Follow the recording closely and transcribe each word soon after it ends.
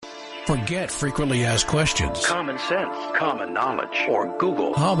Forget frequently asked questions. Common sense, common knowledge, or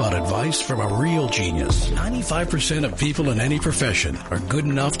Google. How about advice from a real genius? 95% of people in any profession are good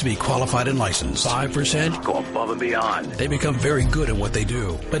enough to be qualified and licensed. 5% go above and beyond. They become very good at what they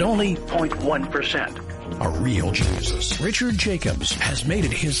do, but only 0.1% are real geniuses. Richard Jacobs has made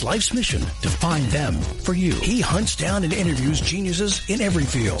it his life's mission to find them for you. He hunts down and interviews geniuses in every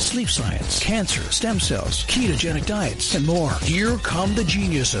field: sleep science, cancer, stem cells, ketogenic diets, and more. Here come the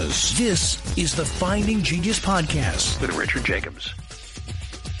geniuses. This is the Finding Genius Podcast with Richard Jacobs.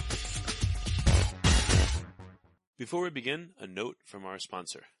 Before we begin, a note from our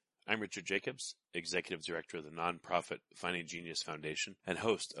sponsor. I'm Richard Jacobs, Executive Director of the nonprofit Finding Genius Foundation and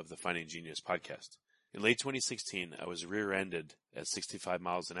host of the Finding Genius Podcast. In late 2016, I was rear-ended at 65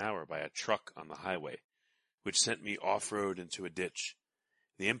 miles an hour by a truck on the highway, which sent me off-road into a ditch.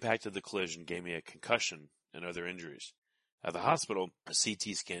 The impact of the collision gave me a concussion and other injuries. At the hospital, a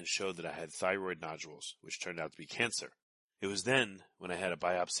CT scan showed that I had thyroid nodules, which turned out to be cancer. It was then, when I had a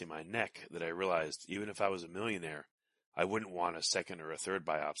biopsy of my neck, that I realized even if I was a millionaire, I wouldn't want a second or a third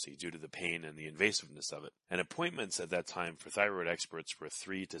biopsy due to the pain and the invasiveness of it. And appointments at that time for thyroid experts were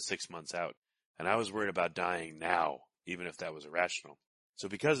 3 to 6 months out. And I was worried about dying now, even if that was irrational. So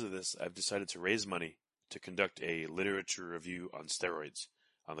because of this, I've decided to raise money to conduct a literature review on steroids,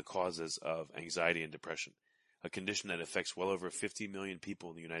 on the causes of anxiety and depression, a condition that affects well over 50 million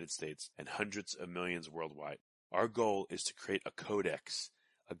people in the United States and hundreds of millions worldwide. Our goal is to create a codex,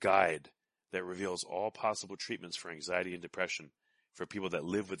 a guide that reveals all possible treatments for anxiety and depression for people that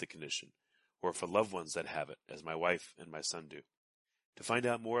live with the condition, or for loved ones that have it, as my wife and my son do. To find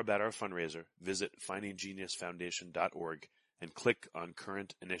out more about our fundraiser, visit findinggeniusfoundation.org and click on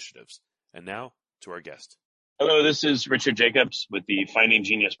current initiatives. And now to our guest. Hello, this is Richard Jacobs with the Finding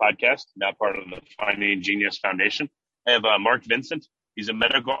Genius Podcast, now part of the Finding Genius Foundation. I have Mark Vincent. He's a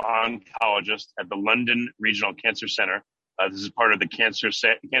medical oncologist at the London Regional Cancer Centre. This is part of the cancer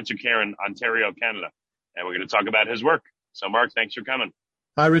care in Ontario, Canada. And we're going to talk about his work. So, Mark, thanks for coming.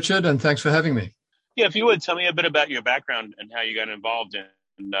 Hi, Richard, and thanks for having me. Yeah, if you would, tell me a bit about your background and how you got involved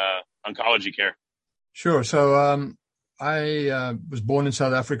in oncology care. Sure. So I was born in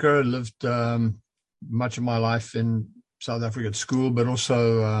South Africa, lived much of my life in South Africa at school, but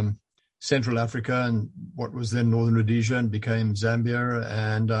also Central Africa and what was then Northern Rhodesia and became Zambia,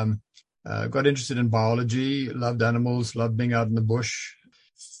 and got interested in biology, loved animals, loved being out in the bush.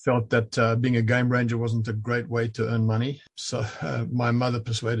 Felt that being a game ranger wasn't a great way to earn money. So my mother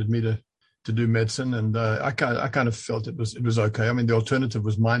persuaded me to do medicine, and I kind of felt it was okay. I mean, the alternative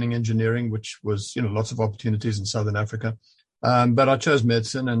was mining engineering, which was, lots of opportunities in Southern Africa. But I chose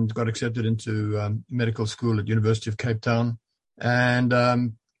medicine and got accepted into medical school at University of Cape Town, and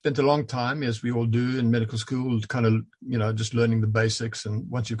spent a long time, as we all do in medical school, kind of, just learning the basics. And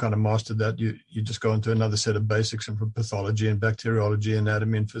once you've kind of mastered that, you just go into another set of basics and from pathology and bacteriology,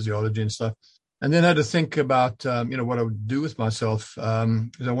 anatomy and physiology and stuff. And then I had to think about, what I would do with myself,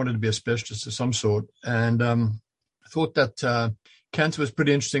 because I wanted to be a specialist of some sort. And I thought that cancer was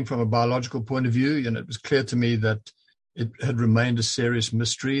pretty interesting from a biological point of view. It was clear to me that it had remained a serious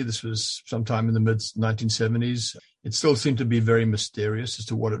mystery. This was sometime in the mid-1970s. It still seemed to be very mysterious as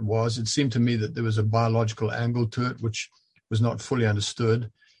to what it was. It seemed to me that there was a biological angle to it, which was not fully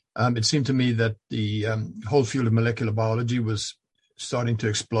understood. It seemed to me that the whole field of molecular biology was starting to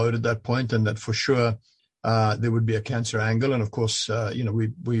explode at that point, and that for sure there would be a cancer angle. And of course,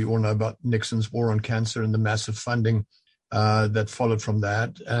 we all know about Nixon's war on cancer and the massive funding that followed from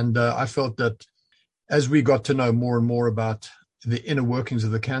that. And I felt that as we got to know more and more about the inner workings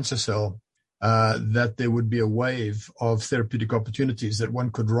of the cancer cell, that there would be a wave of therapeutic opportunities that one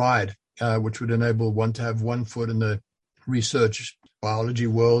could ride, which would enable one to have one foot in the research biology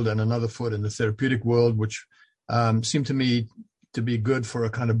world and another foot in the therapeutic world, which seemed to me to be good for a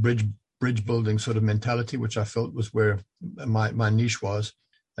kind of bridge building sort of mentality, which I felt was where my niche was.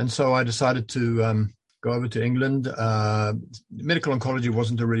 And so I decided to go over to England. Medical oncology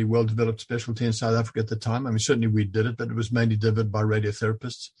wasn't a really well-developed specialty in South Africa at the time. I mean, certainly we did it, but it was mainly delivered by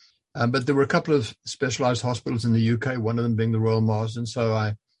radiotherapists. But there were a couple of specialized hospitals in the UK, one of them being the Royal Marsden. So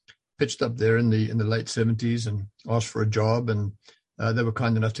I pitched up there in the late 70s and asked for a job, and they were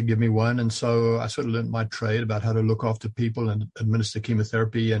kind enough to give me one. And so I sort of learned my trade about how to look after people and administer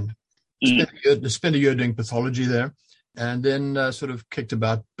chemotherapy, and spent a year doing pathology there. And then sort of kicked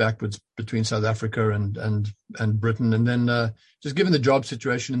about backwards between South Africa and Britain. And then just given the job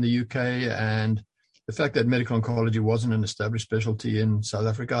situation in the UK and the fact that medical oncology wasn't an established specialty in South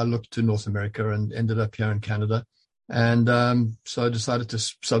Africa, I looked to North America and ended up here in Canada. And so I decided to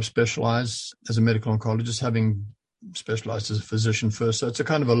subspecialize as a medical oncologist, having specialized as a physician first. So it's a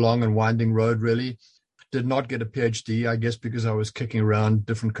kind of a long and winding road, really. Did not get a PhD, I guess, because I was kicking around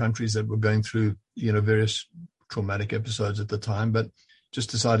different countries that were going through, various traumatic episodes at the time, but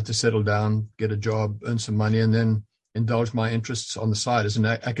just decided to settle down, get a job, earn some money, and then indulge my interests on the side. As an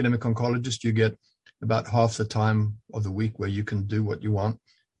academic oncologist, you get about half the time of the week where you can do what you want,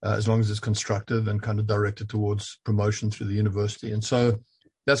 as long as it's constructive and kind of directed towards promotion through the university. And so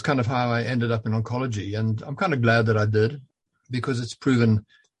that's kind of how I ended up in oncology. And I'm kind of glad that I did, because it's proven,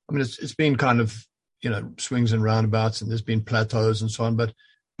 it's been kind of, swings and roundabouts, and there's been plateaus and so on. But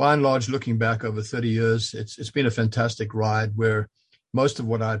by and large, looking back over 30 years, it's been a fantastic ride where most of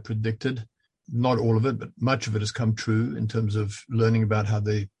what I had predicted, not all of it, but much of it has come true in terms of learning about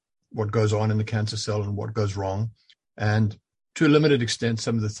what goes on in the cancer cell and what goes wrong. And to a limited extent,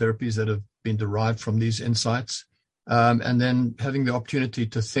 some of the therapies that have been derived from these insights. And then having the opportunity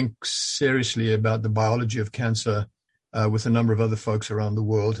to think seriously about the biology of cancer with a number of other folks around the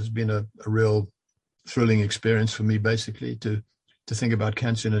world has been a real thrilling experience for me, basically, to think about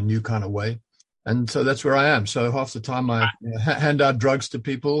cancer in a new kind of way. And so that's where I am. So half the time I hand out drugs to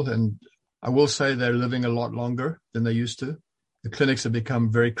people, and I will say they're living a lot longer than they used to. The clinics have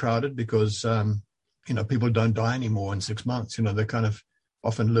become very crowded because, people don't die anymore in 6 months. They kind of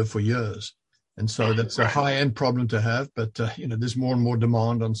often live for years. And so that's a high-end problem to have. But, there's more and more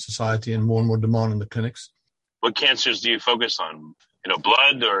demand on society and more demand in the clinics. What cancers do you focus on?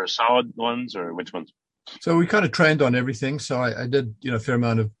 Blood or solid ones, or which ones? So we kind of trained on everything. So I did, a fair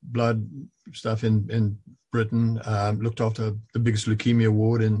amount of blood stuff in Britain, looked after the biggest leukemia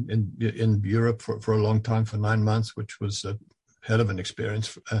ward in Europe for a long time, for 9 months, which was a hell of an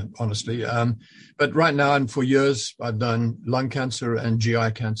experience, honestly. But right now and for years, I've done lung cancer and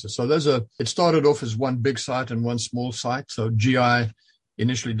GI cancer. So it started off as one big site and one small site. So GI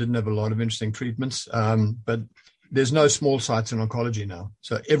initially didn't have a lot of interesting treatments, but there's no small sites in oncology now.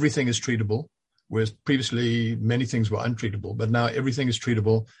 So everything is treatable, whereas previously many things were untreatable, but now everything is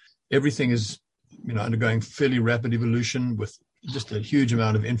treatable. Everything is, undergoing fairly rapid evolution with just a huge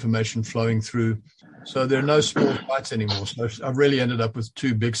amount of information flowing through. So there are no small sites anymore. So I've really ended up with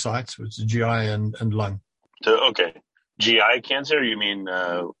two big sites, which is GI and lung. So, okay. GI cancer, you mean?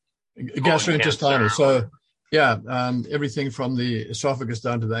 Gastrointestinal. So, everything from the esophagus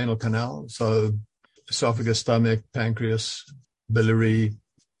down to the anal canal. So esophagus, stomach, pancreas, biliary,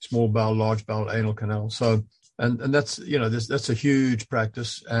 small bowel, large bowel, anal canal. So, and that's, that's a huge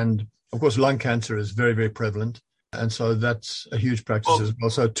practice. And of course, lung cancer is very, very prevalent. And so that's a huge practice as well.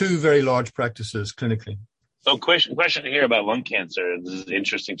 So two very large practices clinically. So question here about lung cancer. This is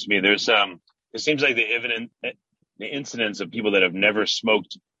interesting to me. There's, it seems like the incidence of people that have never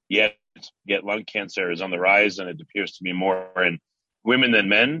smoked yet get lung cancer is on the rise, and it appears to be more in women than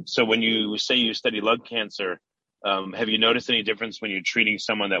men. So when you say you study lung cancer, have you noticed any difference when you're treating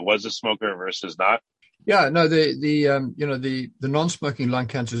someone that was a smoker versus not? Yeah, no, the non-smoking lung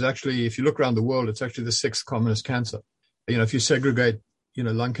cancer is actually, if you look around the world, it's actually the sixth commonest cancer. If you segregate,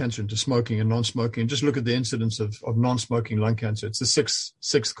 lung cancer into smoking and non-smoking, just look at the incidence of non-smoking lung cancer. It's the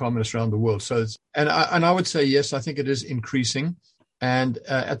sixth commonest around the world. So I would say, yes, I think it is increasing. And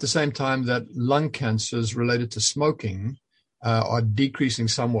at the same time that lung cancers related to smoking are decreasing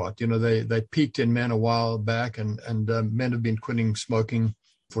somewhat. They peaked in men a while back, and men have been quitting smoking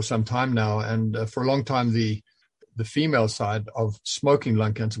for some time now. And for a long time, the female side of smoking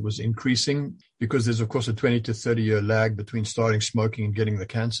lung cancer was increasing, because there's, of course, a 20 to 30-year lag between starting smoking and getting the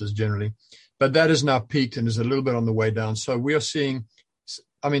cancers generally. But that has now peaked and is a little bit on the way down. So we are seeing,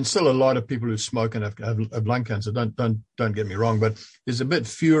 still a lot of people who smoke and have lung cancer. Don't get me wrong, but there's a bit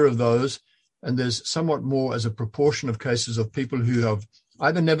fewer of those. And there's somewhat more as a proportion of cases of people who have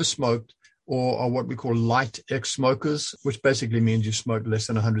either never smoked or are what we call light ex-smokers, which basically means you've smoked less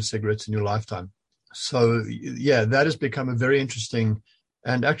than 100 cigarettes in your lifetime. So, yeah, that has become a very interesting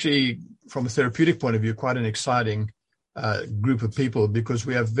and actually, from a therapeutic point of view, quite an exciting group of people, because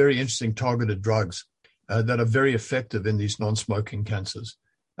we have very interesting targeted drugs that are very effective in these non-smoking cancers.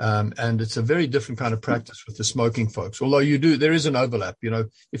 And it's a very different kind of practice with the smoking folks. Although there is an overlap.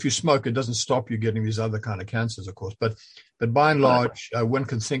 If you smoke, it doesn't stop you getting these other kind of cancers, of course. But by and large, one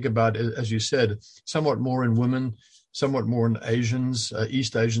can think about, as you said, somewhat more in women, somewhat more in Asians,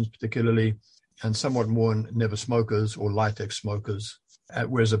 East Asians particularly, and somewhat more in never smokers or light ex-smokers,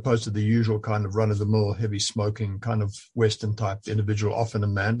 whereas opposed to the usual kind of run-of-the-mill heavy smoking kind of Western type individual, often a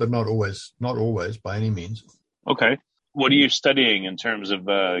man, but not always by any means. Okay. What are you studying in terms of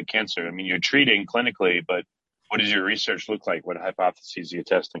cancer? You're treating clinically, but what does your research look like? What hypotheses are you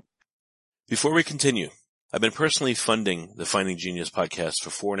testing? Before we continue, I've been personally funding the Finding Genius podcast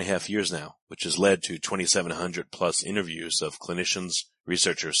for 4.5 years now, which has led to 2,700 plus interviews of clinicians,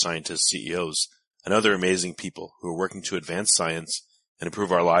 researchers, scientists, CEOs, and other amazing people who are working to advance science and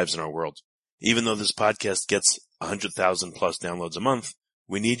improve our lives and our world. Even though this podcast gets 100,000 plus downloads a month,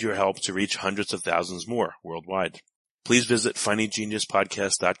 we need your help to reach hundreds of thousands more worldwide. Please visit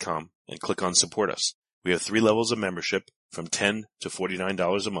findinggeniuspodcast.com and click on Support Us. We have 3 levels of membership from $10 to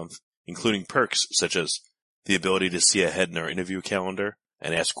 $49 a month, including perks such as the ability to see ahead in our interview calendar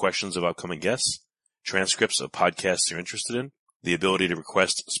and ask questions of upcoming guests, transcripts of podcasts you're interested in, the ability to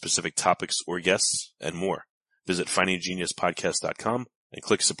request specific topics or guests, and more. Visit findinggeniuspodcast.com and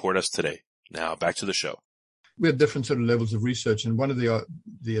click Support Us today. Now back to the show. We have different sort of levels of research, and one of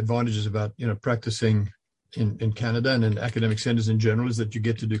the advantages about practicing in Canada and in academic centers in general is that you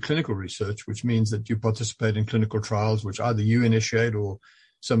get to do clinical research, which means that you participate in clinical trials, which either you initiate or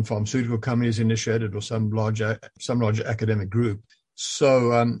some pharmaceutical companies initiated or some large academic group. So,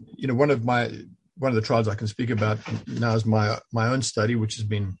 one of the trials I can speak about now is my own study, which has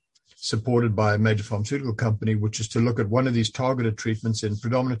been supported by a major pharmaceutical company, which is to look at one of these targeted treatments in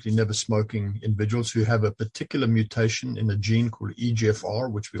predominantly never smoking individuals who have a particular mutation in a gene called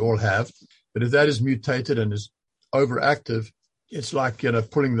EGFR, which we all have. But if that is mutated and is overactive, it's like,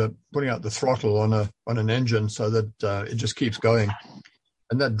 pulling out the throttle on an engine so that it just keeps going.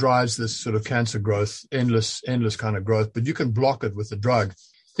 And that drives this sort of cancer growth, endless kind of growth. But you can block it with the drug.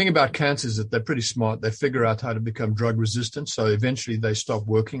 The thing about cancer is that they're pretty smart. They figure out how to become drug resistant. So eventually they stop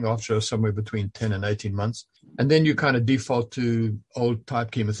working after somewhere between 10 and 18 months. And then you kind of default to old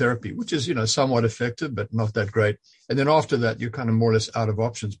type chemotherapy, which is, somewhat effective, but not that great. And then after that, you're kind of more or less out of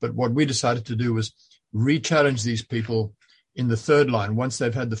options. But what we decided to do was re-challenge these people in the third line. Once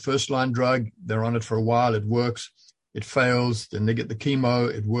they've had the first line drug, they're on it for a while, it works. It fails, then they get the chemo,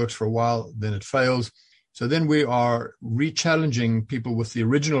 it works for a while, then it fails. So then we are re-challenging people with the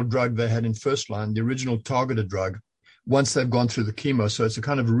original drug they had in first line, the original targeted drug, once they've gone through the chemo. So it's a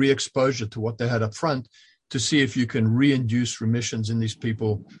kind of re-exposure to what they had up front to see if you can re-induce remissions in these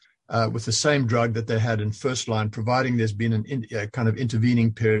people with the same drug that they had in first line, providing there's been a kind of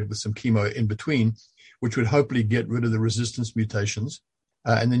intervening period with some chemo in between, which would hopefully get rid of the resistance mutations.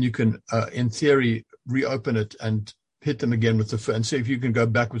 And then you can, in theory, reopen it and hit them again with and see if you can go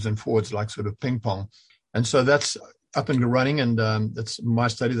backwards and forwards like sort of ping pong. And so that's up and running, and that's my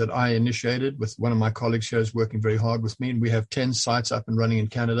study that I initiated with one of my colleagues here who's working very hard with me. And we have 10 sites up and running in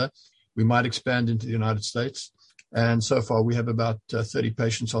Canada. We might expand into the United States. And so far we have about 30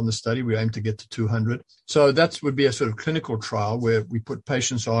 patients on the study. We aim to get to 200. So that would be a sort of clinical trial where we put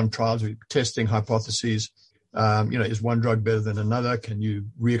patients on trials, we're testing hypotheses. Is one drug better than another? Can you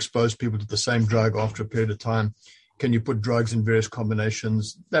re-expose people to the same drug after a period of time? Can you put drugs in various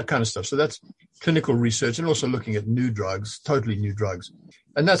combinations? That kind of stuff. So that's clinical research, and also looking at new drugs, totally new drugs.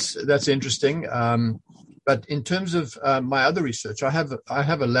 And that's interesting. But in terms of my other research, I have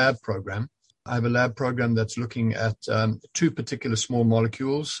a lab program. I have a lab program that's looking at 2 particular small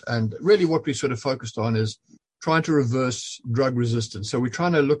molecules. And really what we sort of focused on is trying to reverse drug resistance. So we're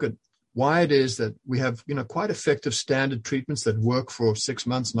trying to look at why it is that we have, quite effective standard treatments that work for 6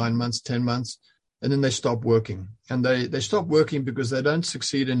 months, 9 months, 10 months, and then they stop working. And they stop working because they don't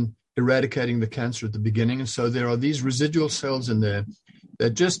succeed in eradicating the cancer at the beginning. And so there are these residual cells in there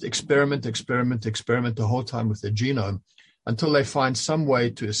that just experiment the whole time with their genome until they find some way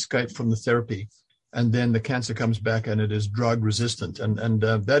to escape from the therapy. And then the cancer comes back and it is drug resistant. And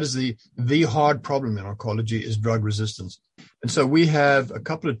that is the hard problem in oncology, is drug resistance. And so we have a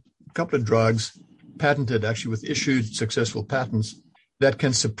couple of drugs patented, actually with issued successful patents, that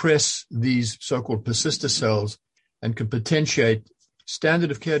can suppress these so-called persister cells and can potentiate standard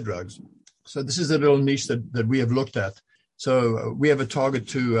of care drugs. So this is a little niche that we have looked at. So we have a target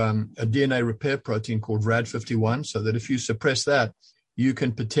to a DNA repair protein called RAD51, so that if you suppress that, you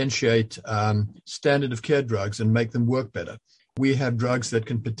can potentiate standard of care drugs and make them work better. We have drugs that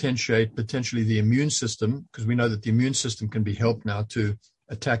can potentially the immune system, because we know that the immune system can be helped now to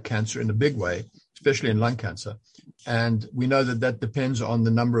attack cancer in a big way, especially in lung cancer. And we know that depends on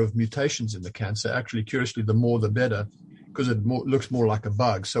the number of mutations in the cancer. Actually, curiously, the more the better, because it looks more like a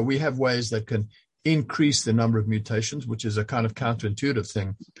bug. So we have ways that can increase the number of mutations, which is a kind of counterintuitive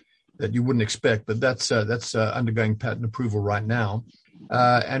thing that you wouldn't expect, but that's undergoing patent approval right now.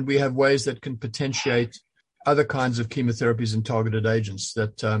 And we have ways that can potentiate other kinds of chemotherapies and targeted agents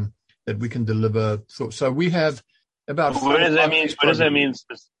that we can deliver. So we have about. What does that mean? What does that mean?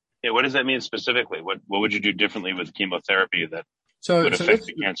 What does that mean specifically? What would you do differently with chemotherapy that would affect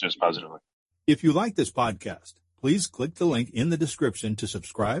the cancers positively? If you like this podcast, please click the link in the description to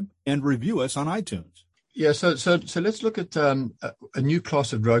subscribe and review us on iTunes. Yeah, so let's look at a new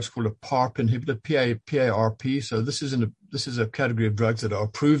class of drugs called a PARP inhibitor, PARP. So this is a category of drugs that are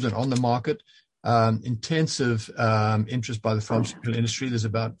approved and on the market. Intensive interest by the pharmaceutical industry. There's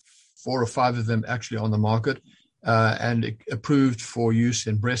about 4 or 5 of them actually on the market, and approved for use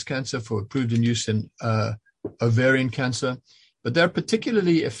in breast cancer, approved in use in ovarian cancer. But they're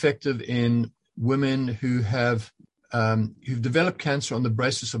particularly effective in women who have who've developed cancer on the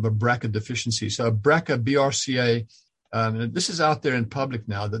basis of a BRCA deficiency. So a BRCA, BRCA, and this is out there in public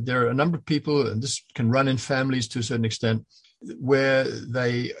now, that there are a number of people, and this can run in families to a certain extent, where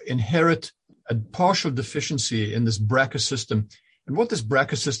they inherit a partial deficiency in this BRCA system. And what this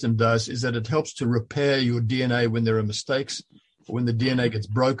BRCA system does is that it helps to repair your DNA when there are mistakes. When the DNA gets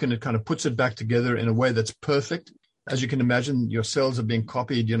broken, it kind of puts it back together in a way that's perfect. As you can imagine, your cells are being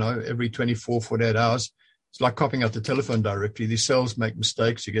copied, every 24, 48 hours. It's like copying out the telephone directory. These cells make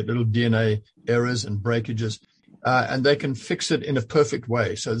mistakes. You get little DNA errors and breakages, and they can fix it in a perfect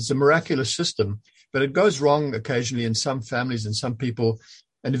way. So it's a miraculous system, but it goes wrong occasionally in some families and some people,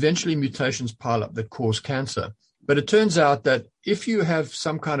 and eventually mutations pile up that cause cancer. But it turns out that if you have this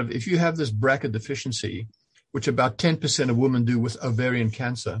BRCA deficiency, which about 10% of women do with ovarian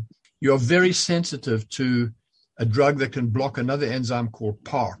cancer, you are very sensitive to a drug that can block another enzyme called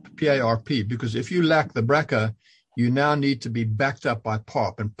PARP, P-A-R-P, because if you lack the BRCA, you now need to be backed up by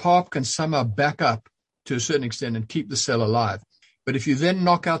PARP, and PARP can somehow back up to a certain extent and keep the cell alive. But if you then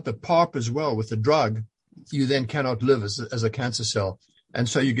knock out the PARP as well with the drug, you then cannot live as a cancer cell. And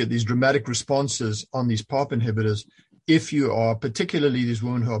so you get these dramatic responses on these PARP inhibitors if you are, particularly these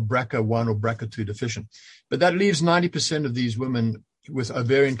women who are BRCA1 or BRCA2 deficient. But that leaves 90% of these women with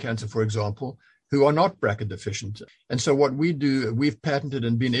ovarian cancer, for example, who are not BRCA deficient. And so what we do, we've patented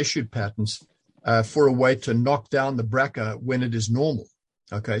and been issued patents for a way to knock down the BRCA when it is normal.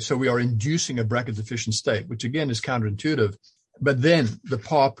 Okay, so we are inducing a BRCA deficient state, which again is counterintuitive, but then the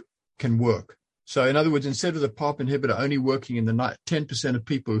PARP can work. So in other words, instead of the PARP inhibitor only working in the 10% of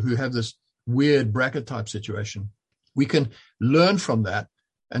people who have this weird BRCA type situation, we can learn from that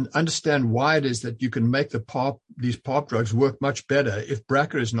and understand why it is that you can make these PARP drugs work much better if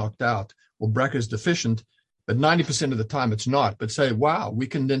BRCA is knocked out or BRCA is deficient, but 90% of the time it's not. But say, wow, we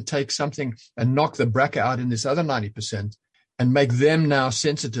can then take something and knock the BRCA out in this other 90% and make them now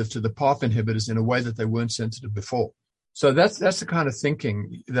sensitive to the PARP inhibitors in a way that they weren't sensitive before. So that's the kind of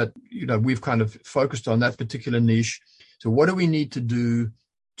thinking that, we've kind of focused on, that particular niche. So what do we need to do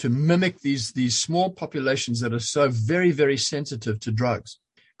to mimic these small populations that are so very, very sensitive to drugs?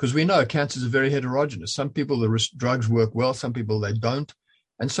 Because we know cancers are very heterogeneous. Some people, the drugs work well, some people they don't.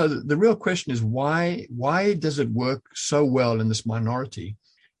 And so the real question is, why does it work so well in this minority?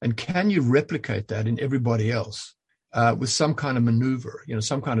 And can you replicate that in everybody else with some kind of maneuver,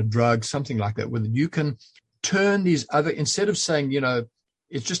 some kind of drug, something like that, where you can turn these other, instead of saying,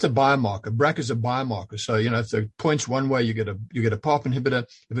 it's just a biomarker. BRCA is a biomarker. So, if it points one way, you get a PARP inhibitor.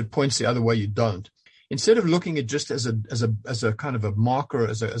 If it points the other way, you don't. Instead of looking at just as a kind of a marker,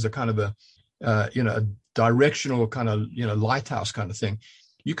 as a kind of a directional kind of, lighthouse kind of thing,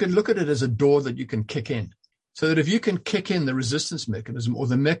 you can look at it as a door that you can kick in. So that if you can kick in the resistance mechanism or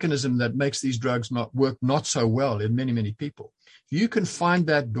the mechanism that makes these drugs not work not so well in many, many people, if you can find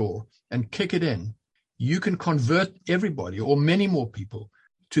that door and kick it in, you can convert everybody or many more people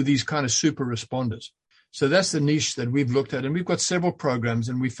to these kind of super responders. So that's the niche that we've looked at. And we've got several programs,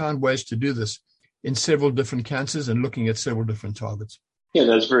 and we found ways to do this in several different cancers and looking at several different targets. Yeah,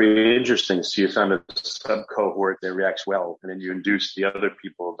 that's very interesting. So you found a sub-cohort that reacts well, and then you induce the other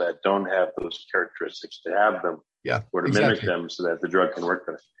people that don't have those characteristics to have them, or to mimic them so that the drug can work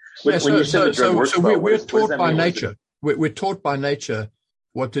better. When you said the drug works well, we're taught by nature. We're taught by nature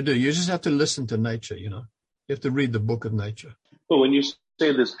what to do. You just have to listen to nature, You have to read the book of nature. Well, when you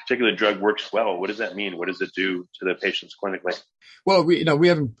say this particular drug works well, what does that mean? What does it do to the patients clinically? Well, we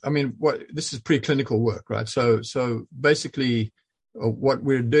haven't, this is preclinical work, right? So basically what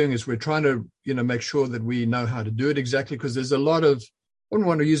we're doing is we're trying to, make sure that we know how to do it exactly, because there's a lot of, I wouldn't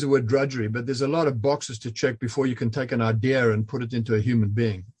want to use the word drudgery, but there's a lot of boxes to check before you can take an idea and put it into a human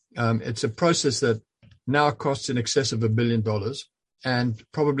being. It's a process that now costs in excess of $1 billion and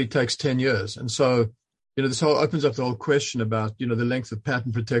probably takes 10 years. And so, this whole opens up the whole question about, the length of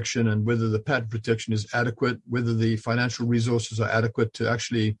patent protection and whether the patent protection is adequate, whether the financial resources are adequate to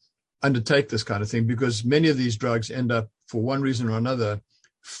actually undertake this kind of thing, because many of these drugs end up, for one reason or another,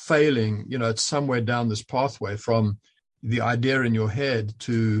 failing, it's somewhere down this pathway from the idea in your head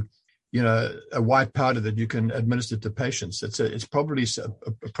to, a white powder that you can administer to patients. It's probably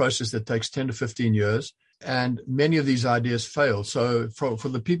a process that takes 10 to 15 years. And many of these ideas fail. So for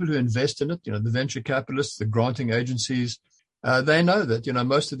the people who invest in it, the venture capitalists, the granting agencies, they know that,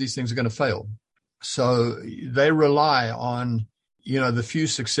 most of these things are going to fail. So they rely on, the few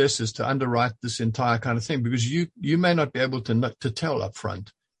successes to underwrite this entire kind of thing, because you may not be able to tell up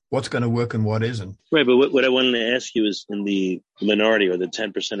front what's going to work and what isn't. Right. But what I wanted to ask you is, in the minority or the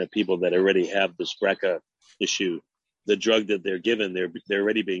 10% of people that already have this BRCA issue, the drug that they're given, they're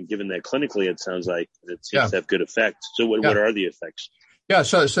already being given that clinically, it sounds like. It seems to have good effects. So what are the effects? Yeah,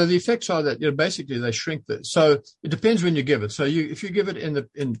 so the effects are that basically they shrink the. So it depends when you give it. So if you give it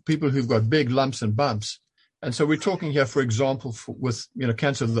in people who've got big lumps and bumps, and so we're talking here, for example, with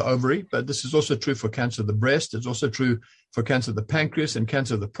cancer of the ovary, but this is also true for cancer of the breast. It's also true for cancer of the pancreas and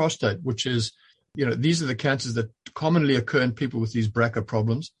cancer of the prostate, which is, these are the cancers that commonly occur in people with these BRCA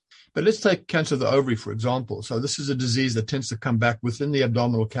problems. But let's take cancer of the ovary, for example. So this is a disease that tends to come back within the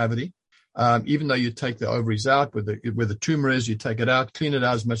abdominal cavity. Even though you take the ovaries out, where the tumor is, you take it out, clean it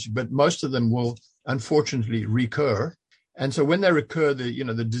out as much, but most of them will unfortunately recur. And so when they recur,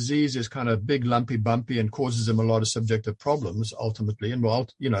 the disease is kind of big, lumpy, bumpy, and causes them a lot of subjective problems ultimately, and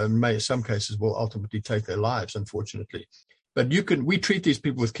in some cases will ultimately take their lives, unfortunately. But we treat these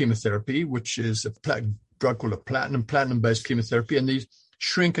people with chemotherapy, which is a drug called a platinum-based chemotherapy, and these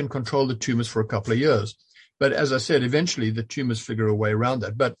shrink and control the tumors for a couple of years. But as I said, eventually the tumors figure a way around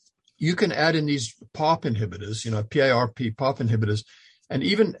that. But you can add in these PARP inhibitors, PARP inhibitors, and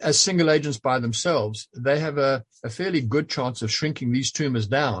even as single agents by themselves, they have a fairly good chance of shrinking these tumors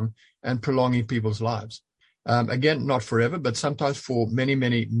down and prolonging people's lives. Again, not forever, but sometimes for many,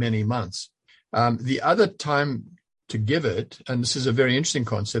 many, many months. The other time to give it, and this is a very interesting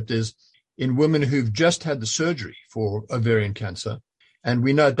concept, is in women who've just had the surgery for ovarian cancer. And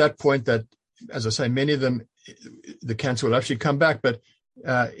we know at that point that, as I say, many of them, the cancer will actually come back, but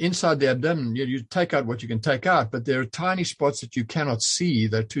inside the abdomen, you take out what you can take out, but there are tiny spots that you cannot see.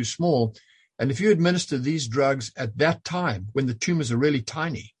 They're too small. And if you administer these drugs at that time, when the tumors are really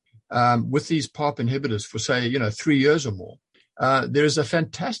tiny, with these PARP inhibitors for, say, 3 years or more, there is a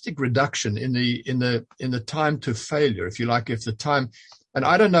fantastic reduction in the time to failure, if you like, if the time, and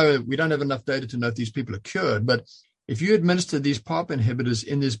I don't know, we don't have enough data to know if these people are cured, but if you administer these PARP inhibitors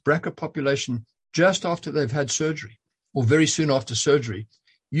in this BRCA population just after they've had surgery, or very soon after surgery,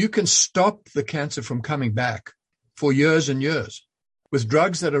 you can stop the cancer from coming back for years and years with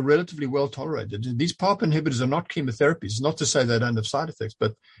drugs that are relatively well tolerated. These PARP inhibitors are not chemotherapies, not to say they don't have side effects,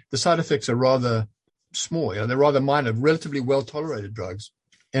 but the side effects are rather small. They're rather minor, relatively well tolerated drugs.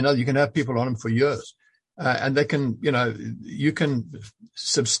 And you can have people on them for years. And they can, you can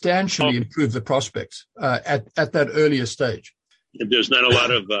substantially improve the prospects at that earlier stage. If there's not a lot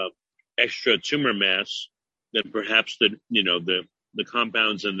of extra tumor mass, then perhaps the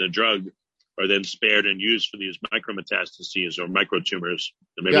compounds in the drug are then spared and used for these micrometastases or microtumors,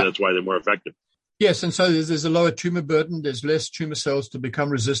 and maybe that's why they're more effective. Yes, and so there's a lower tumor burden. There's less tumor cells to become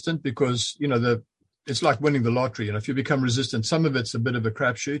resistant because it's like winning the lottery. If you become resistant, some of it's a bit of a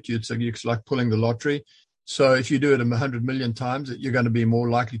crapshoot. It's like pulling the lottery. So if you do it 100 million times, you're going to be more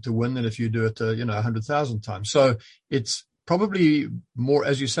likely to win than if you do it 100,000 times. So it's probably more,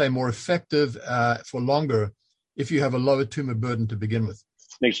 as you say, more effective for longer if you have a lower tumor burden to begin with.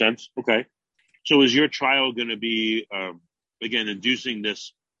 Makes sense. Okay. So is your trial going to be, again, inducing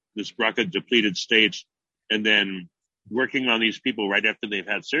this BRCA depleted state and then working on these people right after they've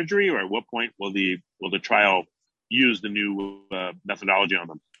had surgery, or at what point will the trial use the new methodology on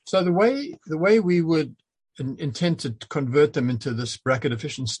them? So the way we would intend to convert them into this BRCA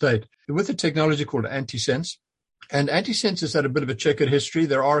deficient state with a technology called antisense. And antisense has had a bit of a checkered history.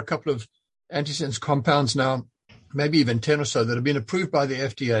 There are a couple of antisense compounds now, maybe even 10 or so, that have been approved by the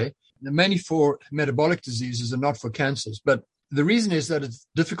FDA. They're mainly for metabolic diseases and not for cancers. But the reason is that it's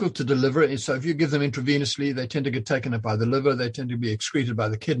difficult to deliver. So if you give them intravenously, they tend to get taken up by the liver. They tend to be excreted by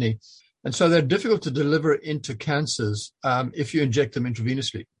the kidney. And so they're difficult to deliver into cancers if you inject them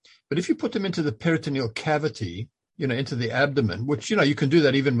intravenously. But if you put them into the peritoneal cavity, into the abdomen, which, you can do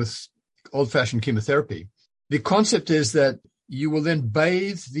that even with old-fashioned chemotherapy, the concept is that you will then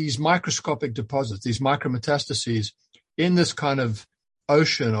bathe these microscopic deposits, these micrometastases, in this kind of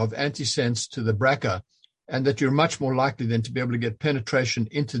ocean of antisense to the BRCA, and that you're much more likely then to be able to get penetration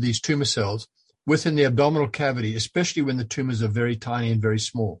into these tumor cells within the abdominal cavity, especially when the tumors are very tiny and very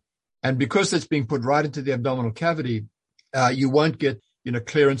small. And because that's being put right into the abdominal cavity, you won't get,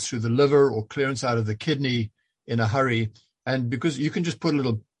 clearance through the liver or clearance out of the kidney in a hurry. And because you can just put a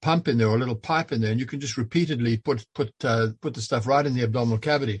little pump in there or a little pipe in there, and you can just repeatedly put the stuff right in the abdominal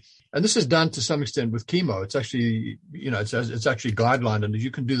cavity. And this is done to some extent with chemo. It's actually, it's actually guidelined, and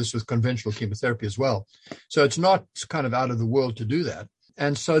you can do this with conventional chemotherapy as well. So it's not kind of out of the world to do that.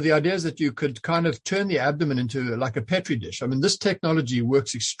 And so the idea is that you could kind of turn the abdomen into like a Petri dish. I mean, this technology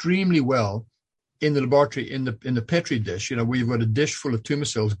works extremely well in the laboratory, in the Petri dish, where you've got a dish full of tumor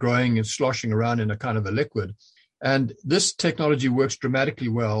cells growing and sloshing around in a kind of a liquid. And this technology works dramatically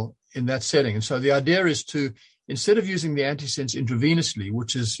well in that setting. And so the idea is to, instead of using the antisense intravenously,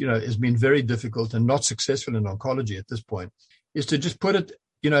 which is, has been very difficult and not successful in oncology at this point, is to just put it,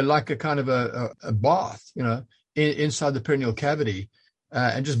 like a kind of a bath, inside the perineal cavity,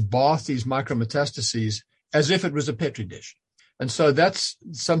 and just bath these micrometastases as if it was a Petri dish. And so that's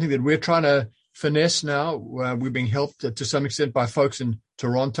something that we're trying to finesse now. We're being helped to some extent by folks in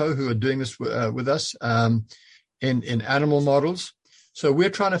Toronto who are doing this with us in animal models. So we're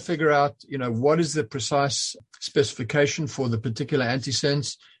trying to figure out, what is the precise specification for the particular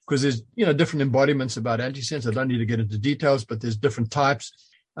antisense, because there's, different embodiments about antisense. I don't need to get into details, but there's different types.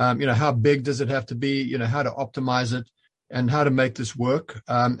 How big does it have to be? How to optimize it and how to make this work.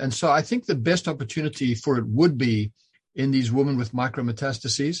 And so I think the best opportunity for it would be in these women with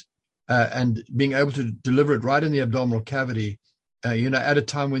micrometastases, and being able to deliver it right in the abdominal cavity, at a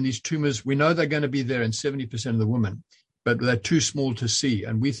time when these tumors, we know they're going to be there in 70% of the women, but they're too small to see.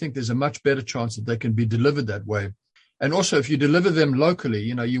 And we think there's a much better chance that they can be delivered that way. And also, if you deliver them locally,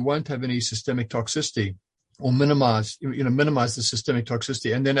 you won't have any systemic toxicity, or minimize the systemic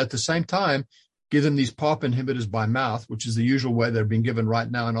toxicity. And then at the same time, give them these PARP inhibitors by mouth, which is the usual way they're being given right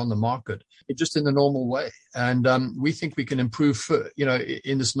now and on the market, just in the normal way. And we think we can improve,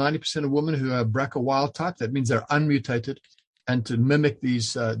 in this 90% of women who have BRCA wild type, that means they're unmutated, and to mimic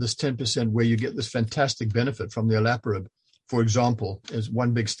this 10% where you get this fantastic benefit from the olaparib. For example, there's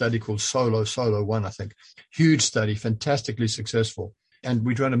one big study called SOLO 1, I think. Huge study, fantastically successful. And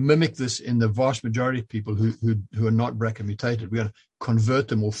we're trying to mimic this in the vast majority of people who are not BRCA mutated. We're going to convert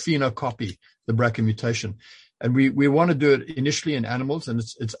them or phenocopy the BRCA mutation. And we want to do it initially in animals, and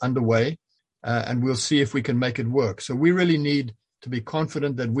it's underway, and we'll see if we can make it work. So we really need to be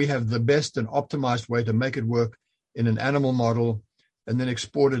confident that we have the best and optimized way to make it work in an animal model, and then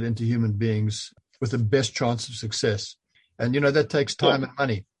export it into human beings with the best chance of success. And, that takes time and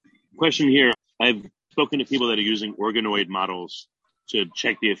money. Question here. I've spoken to people that are using organoid models to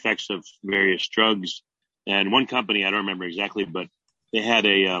check the effects of various drugs. And one company, I don't remember exactly, but they had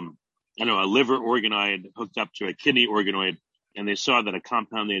a liver organoid hooked up to a kidney organoid, and they saw that a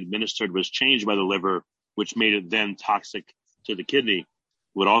compound they administered was changed by the liver, which made it then toxic to the kidney,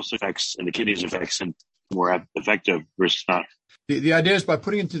 would also affects and the kidney's effects and more effective versus not. The idea is by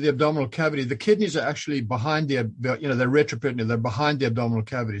putting it into the abdominal cavity, the kidneys are actually behind they're retroperitoneal, they're behind the abdominal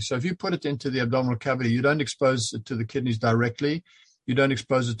cavity. So if you put it into the abdominal cavity, you don't expose it to the kidneys directly. You don't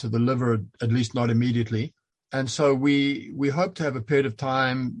expose it to the liver, at least not immediately. And so we hope to have a period of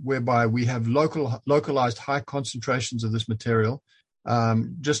time whereby we have localized high concentrations of this material,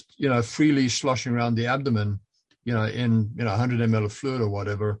 freely sloshing around the abdomen, in 100 ml of fluid or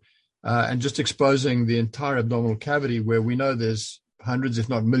whatever, and just exposing the entire abdominal cavity where we know there's hundreds, if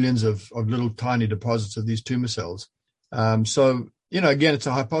not millions of little tiny deposits of these tumor cells. So, again, it's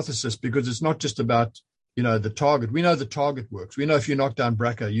a hypothesis because it's not just about, the target. We know the target works. We know if you knock down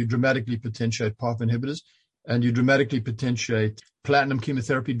BRCA, you dramatically potentiate PARP inhibitors, and you dramatically potentiate platinum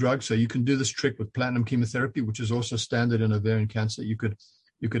chemotherapy drugs. So you can do this trick with platinum chemotherapy, which is also standard in ovarian cancer. You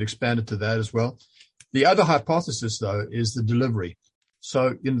could expand it to that as well. The other hypothesis, though, is the delivery.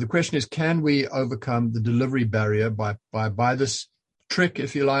 So the question is, can we overcome the delivery barrier by this trick,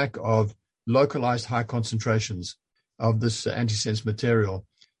 if you like, of localized high concentrations of this antisense material?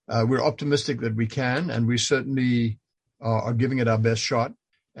 We're optimistic that we can, and we certainly are giving it our best shot.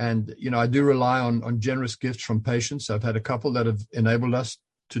 And, I do rely on generous gifts from patients. I've had a couple that have enabled us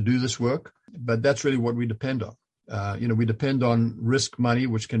to do this work, but that's really what we depend on. We depend on risk money,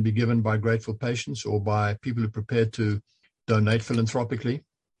 which can be given by grateful patients or by people who are prepared to donate philanthropically.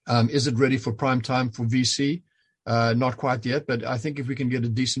 Is it ready for prime time for VC? Not quite yet, but I think if we can get a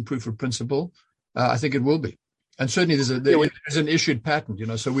decent proof of principle, I think it will be. And certainly there's an issued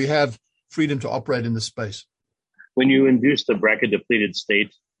patent, so we have freedom to operate in this space. When you induce the BRCA depleted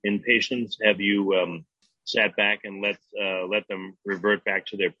state in patients, have you sat back and let them revert back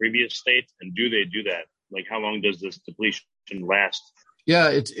to their previous state? And do they do that? Like, how long does this depletion last?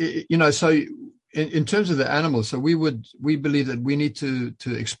 Yeah, so in terms of the animals, so we believe that we need to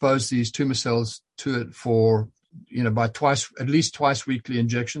expose these tumor cells to it for, by at least twice weekly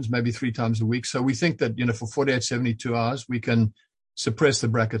injections, maybe 3 times a week. So we think that, for 48, 72 hours, we can suppress the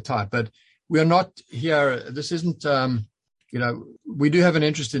BRCA type. But we are not here. This isn't, we do have an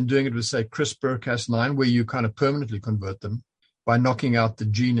interest in doing it with, say, CRISPR-Cas9, where you kind of permanently convert them by knocking out the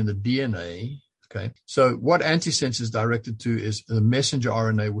gene in the DNA. Okay. So what antisense is directed to is the messenger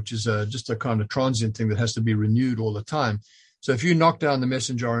RNA, which is just a kind of transient thing that has to be renewed all the time. So if you knock down the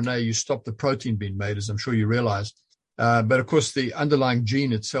messenger RNA, you stop the protein being made, as I'm sure you realize. But of course, the underlying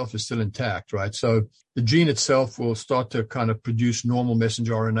gene itself is still intact, right? So the gene itself will start to kind of produce normal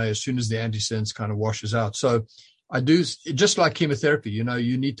messenger RNA as soon as the antisense kind of washes out. So just like chemotherapy,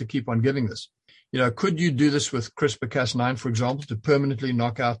 you need to keep on giving this. Could you do this with CRISPR-Cas9, for example, to permanently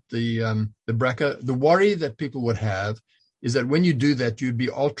knock out the BRCA? The worry that people would have is that when you do that, you'd be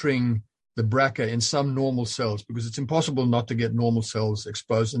altering the BRCA in some normal cells, because it's impossible not to get normal cells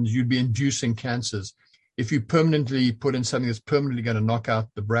exposed, and you'd be inducing cancers. If you permanently put in something that's permanently going to knock out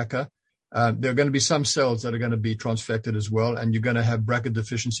the BRCA, there are going to be some cells that are going to be transfected as well, and you're going to have BRCA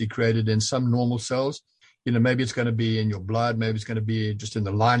deficiency created in some normal cells. Maybe it's going to be in your blood, maybe it's going to be just in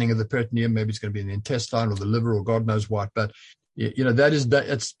the lining of the peritoneum, maybe it's going to be in the intestine or the liver or God knows what. But,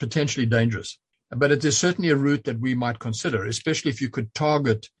 it's potentially dangerous. But it is certainly a route that we might consider, especially if you could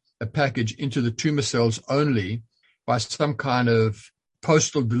target a package into the tumor cells only by some kind of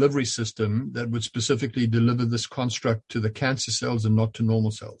postal delivery system that would specifically deliver this construct to the cancer cells and not to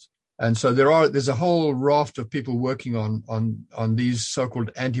normal cells. And so there's a whole raft of people working on these so-called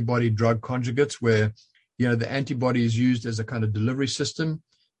antibody drug conjugates where the antibody is used as a kind of delivery system,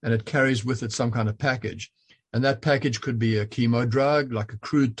 and it carries with it some kind of package. And that package could be a chemo drug, like a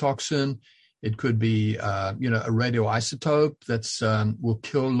crude toxin. It could be, a radioisotope that's will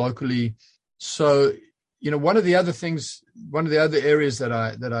kill locally. So, one of the other areas that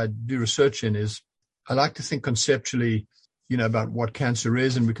I do research in is I like to think conceptually, about what cancer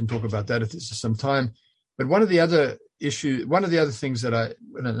is, and we can talk about that if there's some time. But one of the other things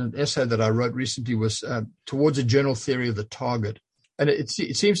an essay that I wrote recently was towards a general theory of the target. And it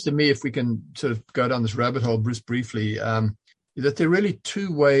seems to me, if we can sort of go down this rabbit hole briefly, that there are really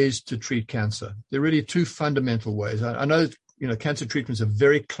two ways to treat cancer. There are really two fundamental ways. I know, cancer treatment is a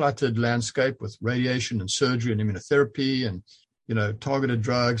very cluttered landscape with radiation and surgery and immunotherapy and, targeted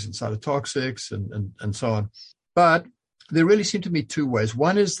drugs and cytotoxics and so on. But there really seem to be two ways.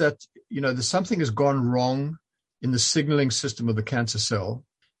 One is that, there's something has gone wrong in the signaling system of the cancer cell.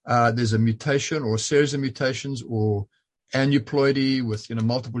 There's a mutation or a series of mutations or aneuploidy with,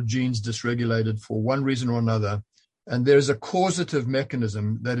 multiple genes dysregulated for one reason or another. And there's a causative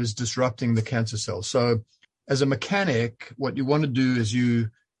mechanism that is disrupting the cancer cell. So as a mechanic, what you want to do is you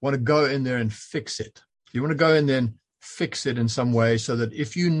want to go in there and fix it. You want to go in there and fix it in some way so that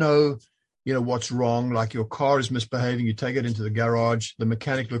if what's wrong, like your car is misbehaving, you take it into the garage, the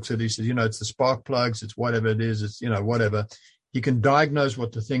mechanic looks at it, he says, it's the spark plugs, it's whatever it is, it's, whatever. He can diagnose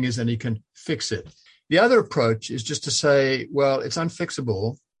what the thing is and he can fix it. The other approach is just to say, well, it's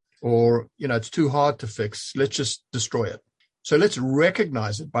unfixable or, it's too hard to fix. Let's just destroy it. So let's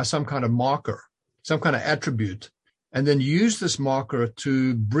recognize it by some kind of marker, some kind of attribute, and then use this marker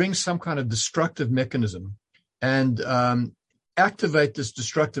to bring some kind of destructive mechanism and, activate this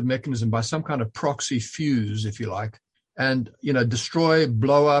destructive mechanism by some kind of proxy fuse, if you like, and, destroy,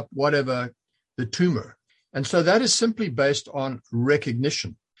 blow up, whatever, the tumor. And so that is simply based on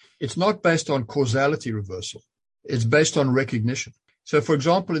recognition. It's not based on causality reversal. It's based on recognition. So, for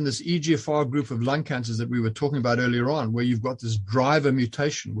example, in this EGFR group of lung cancers that we were talking about earlier on, where you've got this driver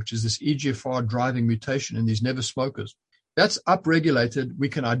mutation, which is this EGFR driving mutation in these never smokers, that's upregulated. We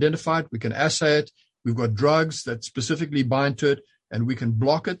can identify it. We can assay it. We've got drugs that specifically bind to it, and we can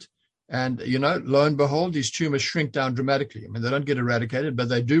block it. And, lo and behold, these tumors shrink down dramatically. I mean, they don't get eradicated, but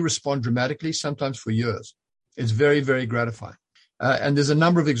they do respond dramatically, sometimes for years. It's very, very gratifying. And there's a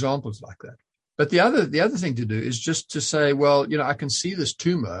number of examples like that. But the other thing to do is just to say, well, I can see this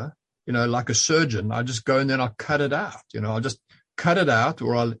tumor, like a surgeon. I just go in there and I'll cut it out. I'll just cut it out,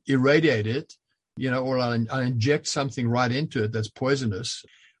 or I'll irradiate it, or I'll inject something right into it that's poisonous.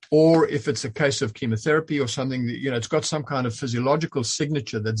 Or if it's a case of chemotherapy or something that, it's got some kind of physiological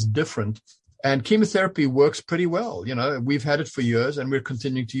signature that's different. And chemotherapy works pretty well. We've had it for years and we're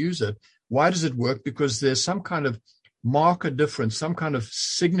continuing to use it. Why does it work? Because there's some kind of marker difference, some kind of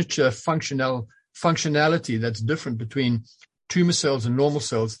signature functionality that's different between tumor cells and normal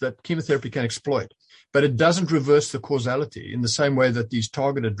cells that chemotherapy can exploit. But it doesn't reverse the causality in the same way that these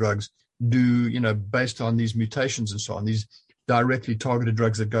targeted drugs do, based on these mutations and so on, these directly targeted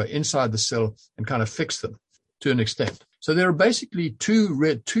drugs that go inside the cell and kind of fix them to an extent. So there are basically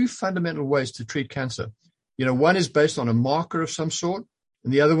two fundamental ways to treat cancer. One is based on a marker of some sort,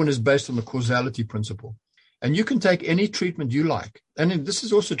 and the other one is based on the causality principle. And you can take any treatment you like. And this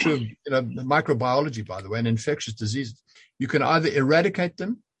is also true of microbiology, by the way, and infectious diseases. You can either eradicate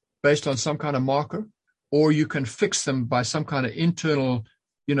them based on some kind of marker, or you can fix them by some kind of internal,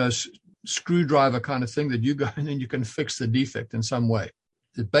 screwdriver kind of thing that you go in and you can fix the defect in some way.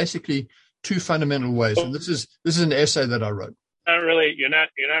 It's basically two fundamental ways. And this is an essay that I wrote. You're not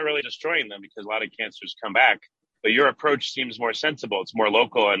really destroying them, because a lot of cancers come back, but your approach seems more sensible. It's more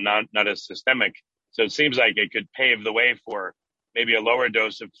local and not as systemic. So it seems like it could pave the way for maybe a lower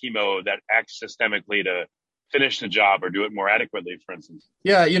dose of chemo that acts systemically to finish the job or do it more adequately, for instance.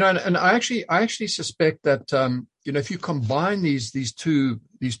 Yeah, and I actually suspect that if you combine these two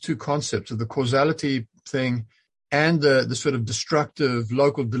concepts of the causality thing and the sort of destructive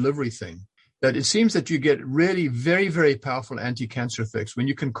local delivery thing, that it seems that you get really very, very powerful anti-cancer effects when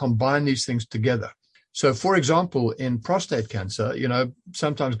you can combine these things together. So, for example, in prostate cancer,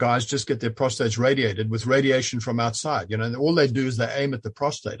 sometimes guys just get their prostates radiated with radiation from outside, and all they do is they aim at the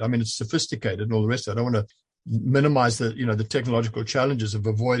prostate. I mean, it's sophisticated and all the rest of it. I don't want to minimize the technological challenges of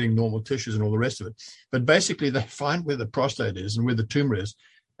avoiding normal tissues and all the rest of it. But basically, they find where the prostate is and where the tumor is,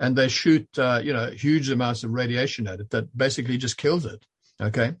 and they shoot, huge amounts of radiation at it that basically just kills it.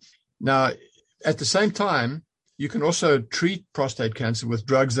 Okay. Now, at the same time, you can also treat prostate cancer with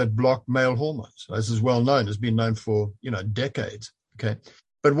drugs that block male hormones. This is well known, has been known for, decades. Okay.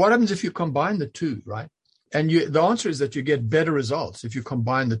 But what happens if you combine the two, right? And the answer is that you get better results if you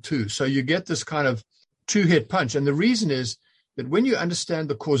combine the two. So you get this kind of two-hit punch. And the reason is that when you understand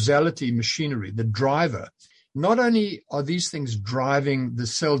the causality machinery, the driver, not only are these things driving the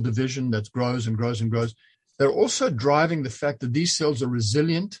cell division that grows and grows and grows, they're also driving the fact that these cells are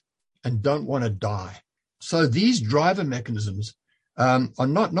resilient and don't want to die. So these driver mechanisms are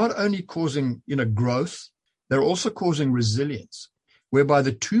not only causing growth, they're also causing resilience, whereby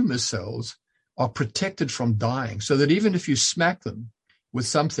the tumor cells are protected from dying, so that even if you smack them with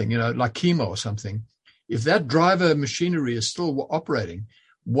something, like chemo or something, if that driver machinery is still operating,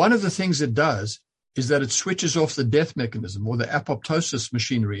 one of the things it does is that it switches off the death mechanism or the apoptosis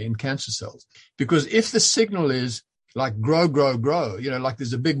machinery in cancer cells. Because if the signal is like grow, like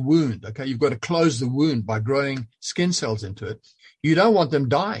there's a big wound, okay, you've got to close the wound by growing skin cells into it. You don't want them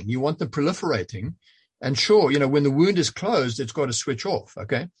dying. You want them proliferating. And sure, when the wound is closed, it's got to switch off,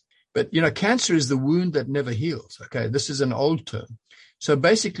 okay? But, cancer is the wound that never heals, okay? This is an old term. So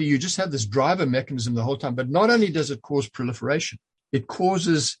basically, you just have this driver mechanism the whole time. But not only does it cause proliferation, it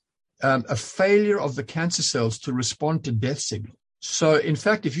causes a failure of the cancer cells to respond to death signal. So, in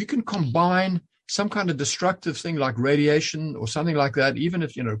fact, if you can combine some kind of destructive thing like radiation or something like that, even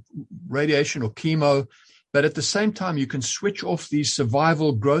if, radiation or chemo, but at the same time, you can switch off these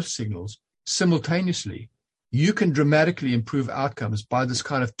survival growth signals simultaneously, you can dramatically improve outcomes by this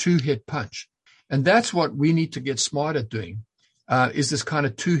kind of two-hit punch. And that's what we need to get smart at doing, is this kind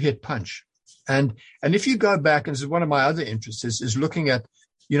of two-hit punch. And if you go back, and this is one of my other interests, is looking at,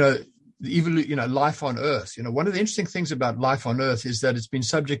 life on Earth. One of the interesting things about life on Earth is that it's been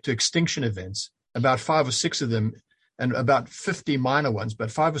subject to extinction events, about 5 or 6 of them, and about 50 minor ones,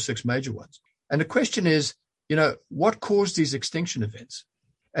 but 5 or 6 major ones. And the question is, what caused these extinction events?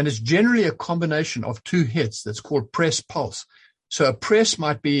 And it's generally a combination of two hits that's called press pulse. So a press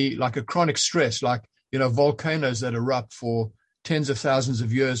might be like a chronic stress, like, volcanoes that erupt for tens of thousands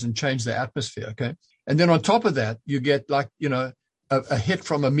of years and change the atmosphere, okay? And then on top of that, you get like, a hit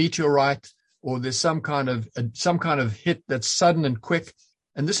from a meteorite, or there's some kind of hit that's sudden and quick.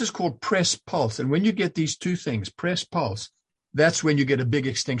 And this is called press pulse. And when you get these two things, press pulse, that's when you get a big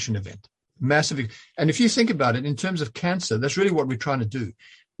extinction event, massive. And if you think about it in terms of cancer, that's really what we're trying to do.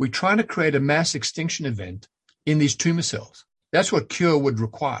 We're trying to create a mass extinction event in these tumor cells. That's what cure would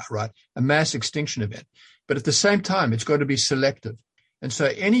require, right? A mass extinction event. But at the same time, it's got to be selective. And so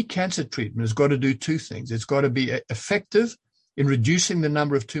any cancer treatment has got to do two things. It's got to be effective in reducing the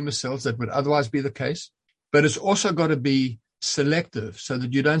number of tumor cells that would otherwise be the case, but it's also got to be selective so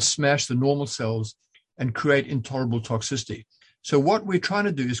that you don't smash the normal cells and create intolerable toxicity. So what we're trying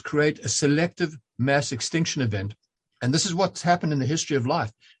to do is create a selective mass extinction event. And this is what's happened in the history of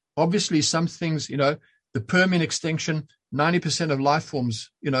life. Obviously, some things, the Permian extinction, 90% of life forms,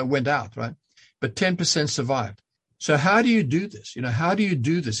 went out, right? But 10% survived. So how do you do this? How do you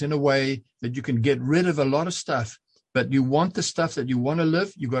do this in a way that you can get rid of a lot of stuff, but you want the stuff that you want to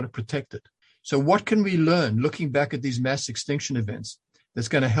live, you got to protect it. So what can we learn looking back at these mass extinction events that's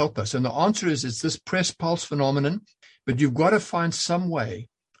going to help us? And the answer is it's this press pulse phenomenon, but you've got to find some way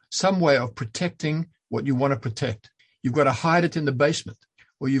of protecting what you want to protect. You've got to hide it in the basement,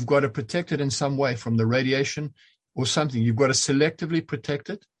 or you've got to protect it in some way from the radiation or something. You've got to selectively protect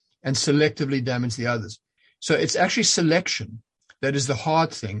it and selectively damage the others. So it's actually selection that is the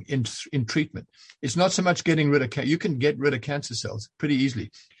hard thing in treatment. It's not so much getting rid of cancer. You can get rid of cancer cells pretty easily,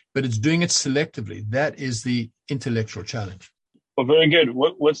 but it's doing it selectively. That is the intellectual challenge. Well, very good.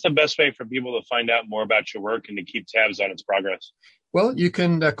 What's the best way for people to find out more about your work and to keep tabs on its progress? Well, you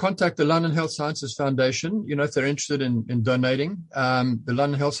can contact the London Health Sciences Foundation, if they're interested in donating. The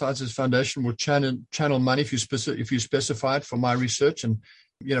London Health Sciences Foundation will channel money if you specify it for my research. And,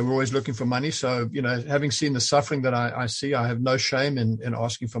 we're always looking for money. So, having seen the suffering that I see, I have no shame in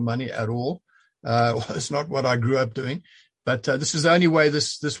asking for money at all. It's not what I grew up doing. But this is the only way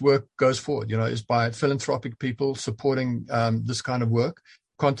this work goes forward, is by philanthropic people supporting this kind of work.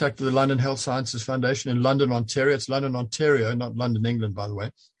 Contact the London Health Sciences Foundation in London, Ontario. It's London, Ontario, not London, England, by the way.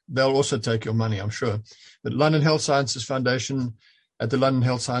 They'll also take your money, I'm sure. But London Health Sciences Foundation at the London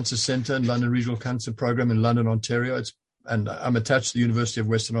Health Sciences Centre and London Regional Cancer Program in London, Ontario. And I'm attached to the University of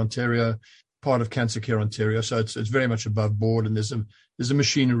Western Ontario, part of Cancer Care Ontario. So it's very much above board, and there's a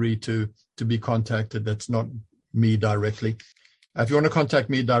machinery to be contacted. That's not me directly. If you want to contact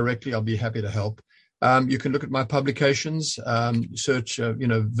me directly, I'll be happy to help. You can look at my publications, search,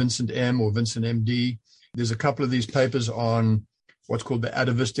 Vincent M or Vincent MD. There's a couple of these papers on what's called the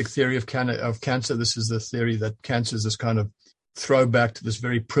atavistic theory of cancer. This is the theory that cancer is this kind of throwback to this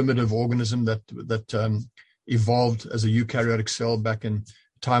very primitive organism that evolved as a eukaryotic cell back in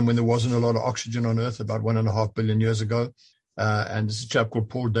time when there wasn't a lot of oxygen on Earth, about 1.5 billion years ago. And this is a chap called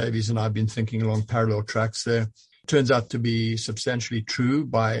Paul Davies, and I've been thinking along parallel tracks there. Turns out to be substantially true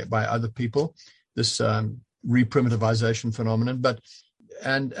by other people, this reprimitivization phenomenon. But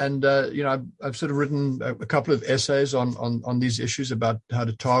I've sort of written a couple of essays on these issues about how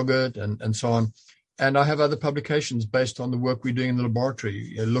to target and so on. And I have other publications based on the work we're doing in the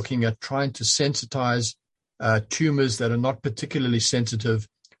laboratory, looking at trying to sensitize tumors that are not particularly sensitive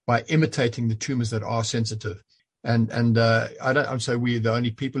by imitating the tumors that are sensitive. And I don't say we're the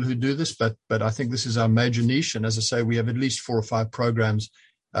only people who do this, but I think this is our major niche. And as I say, we have at least 4 or 5 programs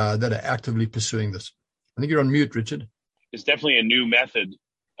that are actively pursuing this. I think you're on mute, Richard. It's definitely a new method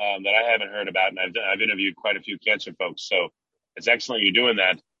that I haven't heard about, and I've interviewed quite a few cancer folks. So it's excellent you're doing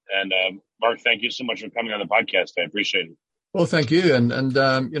that. And Mark, thank you so much for coming on the podcast. I appreciate it. Well, thank you. And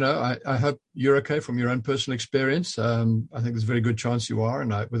I hope you're okay from your own personal experience. I think there's a very good chance you are.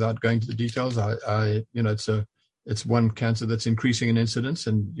 And without going to the details, it's one cancer that's increasing in incidence.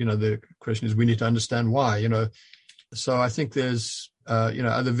 And, the question is, we need to understand why, So I think there's,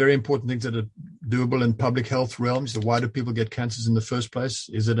 other very important things that are doable in public health realms. Why do people get cancers in the first place?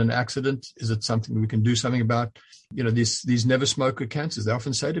 Is it an accident? Is it something we can do something about? These never smoker cancers, they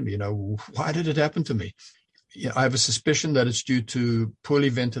often say to me, why did it happen to me? I have a suspicion that it's due to poorly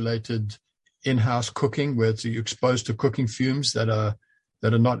ventilated in-house cooking, where you're exposed to cooking fumes that are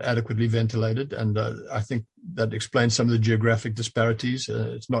not adequately ventilated. And I think that explains some of the geographic disparities.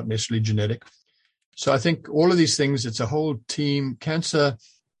 It's not necessarily genetic. So I think all of these things, it's a whole team. Cancer,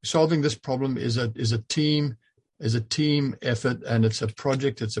 solving this problem is a team effort, and it's a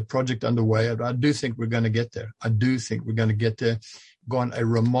project underway. I do think we're going to get there. Gone a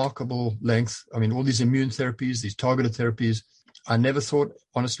remarkable length. I mean, all these immune therapies, these targeted therapies, I never thought,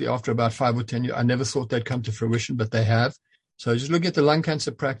 honestly, after about 5 or 10 years, I never thought they'd come to fruition, but they have. So just look at the lung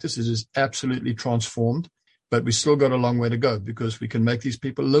cancer practice. It is absolutely transformed, but we still got a long way to go, because we can make these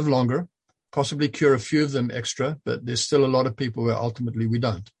people live longer, possibly cure a few of them extra, but there's still a lot of people where ultimately we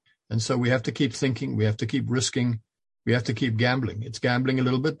don't. And so we have to keep thinking, we have to keep risking, we have to keep gambling. It's gambling a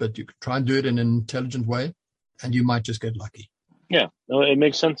little bit, but you can try and do it in an intelligent way, and you might just get lucky. Yeah, no, it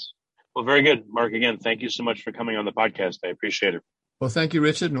makes sense. Well, very good. Mark, again, thank you so much for coming on the podcast. I appreciate it. Well, thank you,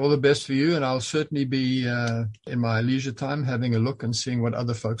 Richard, and all the best for you. And I'll certainly be, in my leisure time, having a look and seeing what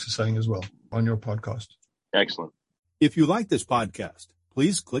other folks are saying as well on your podcast. Excellent. If you like this podcast,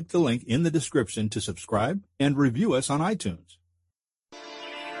 please click the link in the description to subscribe and review us on iTunes.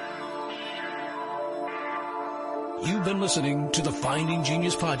 You've been listening to the Finding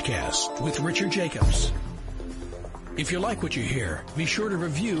Genius podcast with Richard Jacobs. If you like what you hear, be sure to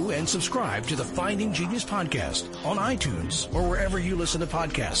review and subscribe to the Finding Genius podcast on iTunes or wherever you listen to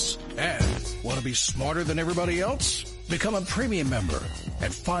podcasts. And want to be smarter than everybody else? Become a premium member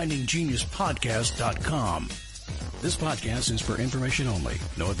at findinggeniuspodcast.com. This podcast is for information only.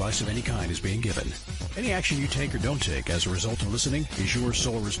 No advice of any kind is being given. Any action you take or don't take as a result of listening is your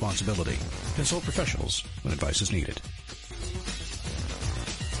sole responsibility. Consult professionals when advice is needed.